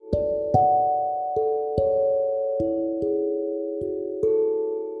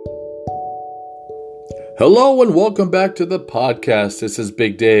Hello and welcome back to the podcast. This is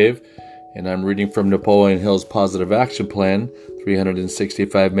Big Dave, and I'm reading from Napoleon Hill's Positive Action Plan,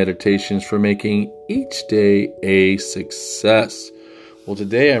 365 Meditations for Making Each Day a Success. Well,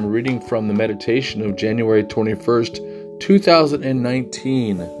 today I'm reading from the meditation of January 21st,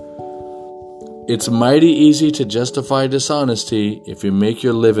 2019. It's mighty easy to justify dishonesty if you make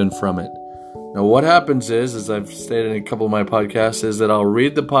your living from it. Now, what happens is, as I've stated in a couple of my podcasts, is that I'll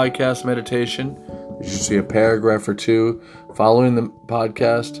read the podcast meditation. You should see a paragraph or two following the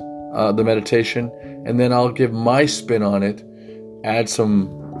podcast, the meditation, and then I'll give my spin on it, add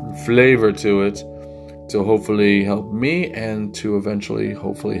some flavor to it to hopefully help me and to eventually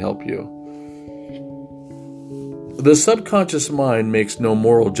hopefully help you. The subconscious mind makes no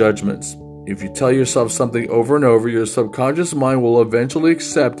moral judgments. If you tell yourself something over and over, your subconscious mind will eventually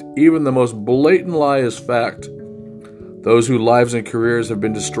accept even the most blatant lie as fact. Those whose lives and careers have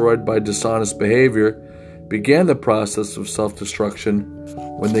been destroyed by dishonest behavior began the process of self-destruction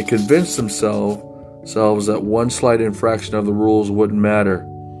when they convinced themselves that one slight infraction of the rules wouldn't matter.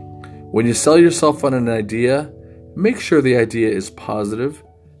 When you sell yourself on an idea, make sure the idea is positive,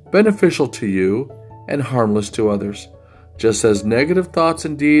 beneficial to you, and harmless to others. Just as negative thoughts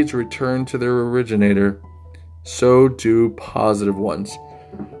and deeds return to their originator, so do positive ones.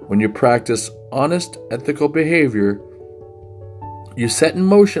 When you practice honest, ethical behavior, you set in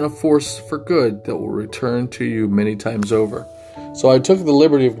motion a force for good that will return to you many times over. So I took the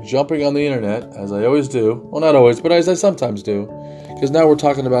liberty of jumping on the internet, as I always do. Well, not always, but as I sometimes do. Because now we're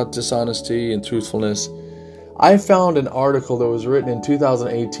talking about dishonesty and truthfulness. I found an article that was written in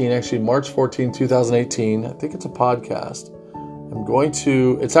 2018, actually March 14, 2018. I think it's a podcast. I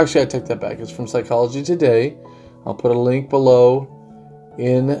take that back. It's from Psychology Today. I'll put a link below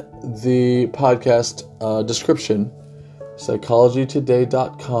in the podcast description.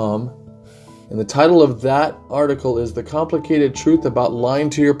 psychologytoday.com, and the title of that article is "The Complicated Truth About Lying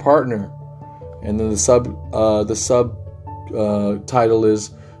to Your Partner," and then the title is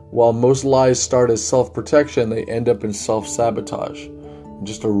 "While Most Lies Start as Self-Protection, They End Up in Self-Sabotage." And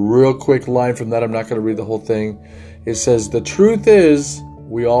just a real quick line from that, I'm not going to read the whole thing. It says, "The truth is,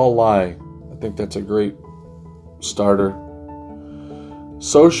 we all lie." I think that's a great starter.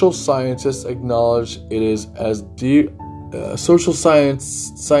 Social scientists acknowledge it is as deep.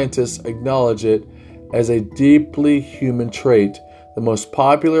 Scientists acknowledge it as a deeply human trait. The most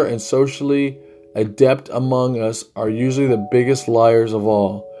popular and socially adept among us are usually the biggest liars of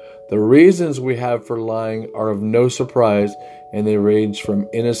all. The reasons we have for lying are of no surprise, and they range from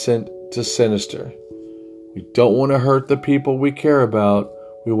innocent to sinister. We don't want to hurt the people we care about.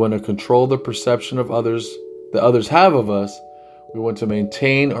 We want to control the perception of others that others have of us. We want to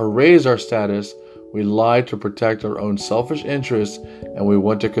maintain or raise our status. We lie to protect our own selfish interests, and we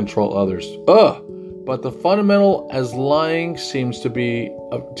want to control others. But the fundamental as lying seems to be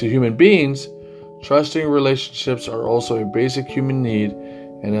to human beings, trusting relationships are also a basic human need,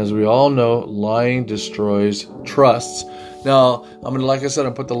 and as we all know, lying destroys trusts. Now, like I said,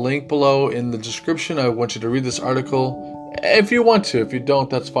 I'll put the link below in the description. I want you to read this article if you want to. If you don't,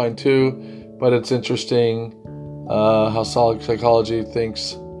 that's fine too. But it's interesting how psychology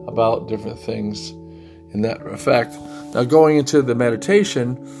thinks about different things in that effect. Now, going into the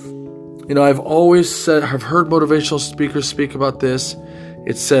meditation, I've heard motivational speakers speak about this.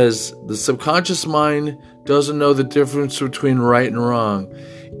 It says the subconscious mind doesn't know the difference between right and wrong.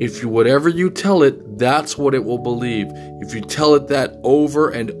 Whatever you tell it, that's what it will believe. If you tell it that over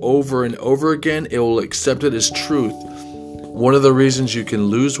and over and over again, it will accept it as truth. One of the reasons you can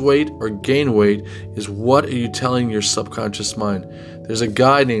lose weight or gain weight is what are you telling your subconscious mind? There's a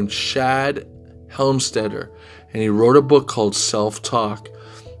guy named Shad Helmstetter, and he wrote a book called Self-Talk.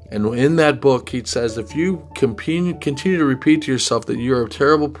 And in that book, he says if you continue to repeat to yourself that you're a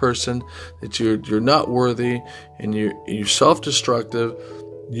terrible person, that you're not worthy, and you're self-destructive,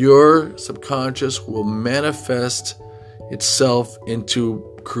 your subconscious will manifest itself into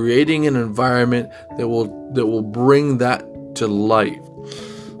creating an environment that will bring that to life.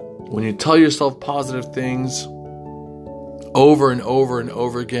 When you tell yourself positive things over and over and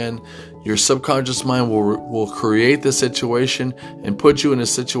over again, your subconscious mind will create the situation and put you in a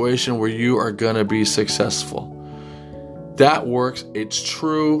situation where you are going to be successful. That works. It's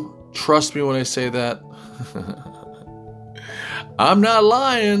true. Trust me when I say that. I'm not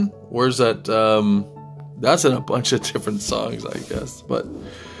lying. Where's that? That's in a bunch of different songs, I guess. But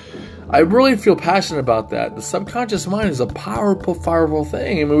I really feel passionate about that. The subconscious mind is a powerful, powerful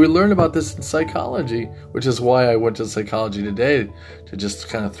thing. We learn about this in psychology, which is why I went to Psychology Today to just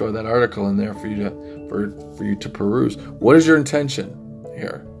kind of throw that article in there for you to peruse. What is your intention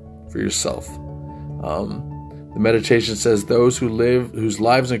here for yourself? The meditation says those whose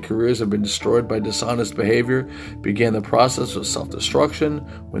lives and careers have been destroyed by dishonest behavior began the process of self-destruction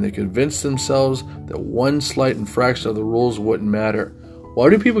when they convinced themselves that one slight infraction of the rules wouldn't matter. Why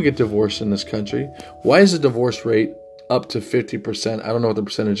do people get divorced in this country? Why is the divorce rate up to 50%? I don't know what the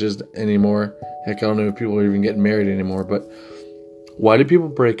percentage is anymore. Heck, I don't know if people are even getting married anymore. But why do people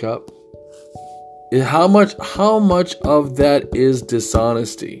break up? How much of that is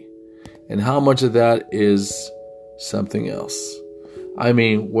dishonesty? And how much of that is something else? I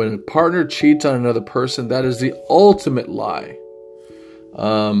mean, when a partner cheats on another person, that is the ultimate lie.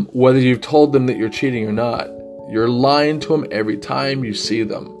 Whether you've told them that you're cheating or not, you're lying to them every time you see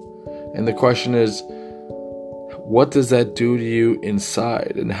them. And the question is, what does that do to you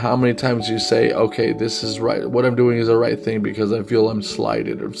inside? And how many times do you say, okay, this is right. What I'm doing is the right thing because I feel I'm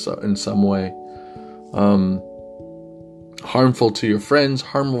slighted or in some way. Harmful to your friends,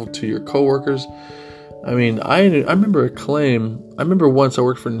 harmful to your coworkers. I mean, I remember a claim. I remember once I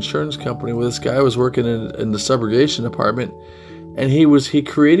worked for an insurance company where this guy was working in the subrogation department, and he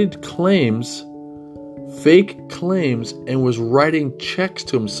created claims, fake claims, and was writing checks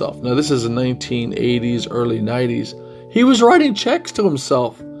to himself. Now, this is the 1980s, early 90s. He was writing checks to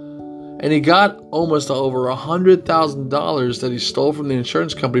himself, and he got almost over $100,000 that he stole from the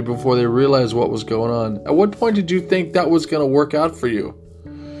insurance company before they realized what was going on. At what point did you think that was going to work out for you?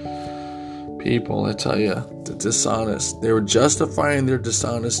 People, I tell you, the dishonest. They were justifying their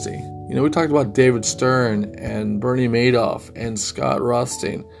dishonesty. You know, we talked about David Stern and Bernie Madoff and Scott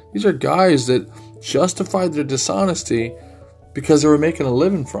Rothstein. These are guys that justified their dishonesty because they were making a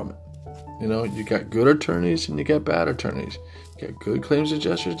living from it. You know, you got good attorneys and you got bad attorneys. You got good claims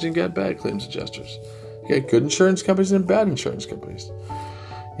adjusters and you got bad claims adjusters. You got good insurance companies and bad insurance companies.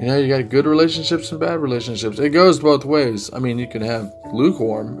 You know, you got good relationships and bad relationships. It goes both ways. I mean, you can have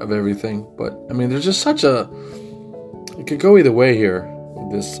lukewarm of everything, but I mean, there's just it could go either way here.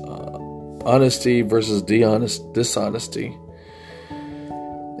 This honesty versus dishonesty.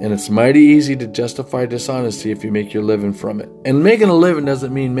 And it's mighty easy to justify dishonesty if you make your living from it. And making a living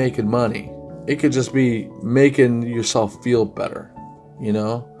doesn't mean making money. It could just be making yourself feel better, you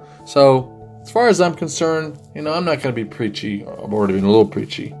know? So, as far as I'm concerned, you know, I'm not going to be preachy. I've already been a little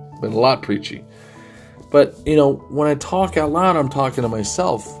preachy, been a lot preachy. But, you know, when I talk out loud, I'm talking to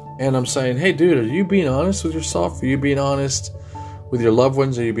myself. And I'm saying, hey, dude, are you being honest with yourself? Are you being honest with your loved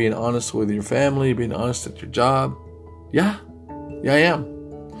ones? Are you being honest with your family? Are you being honest at your job? Yeah, I am.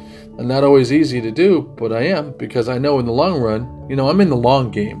 And not always easy to do, but I am. Because I know in the long run, you know, I'm in the long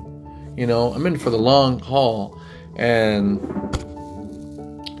game. You know, I'm in for the long haul. And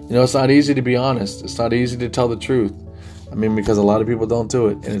you know, it's not easy to be honest. It's not easy to tell the truth. I mean, because a lot of people don't do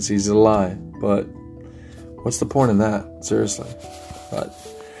it, and it's easy to lie. But what's the point in that? Seriously. But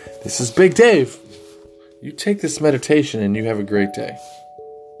this is Big Dave. You take this meditation, and you have a great day.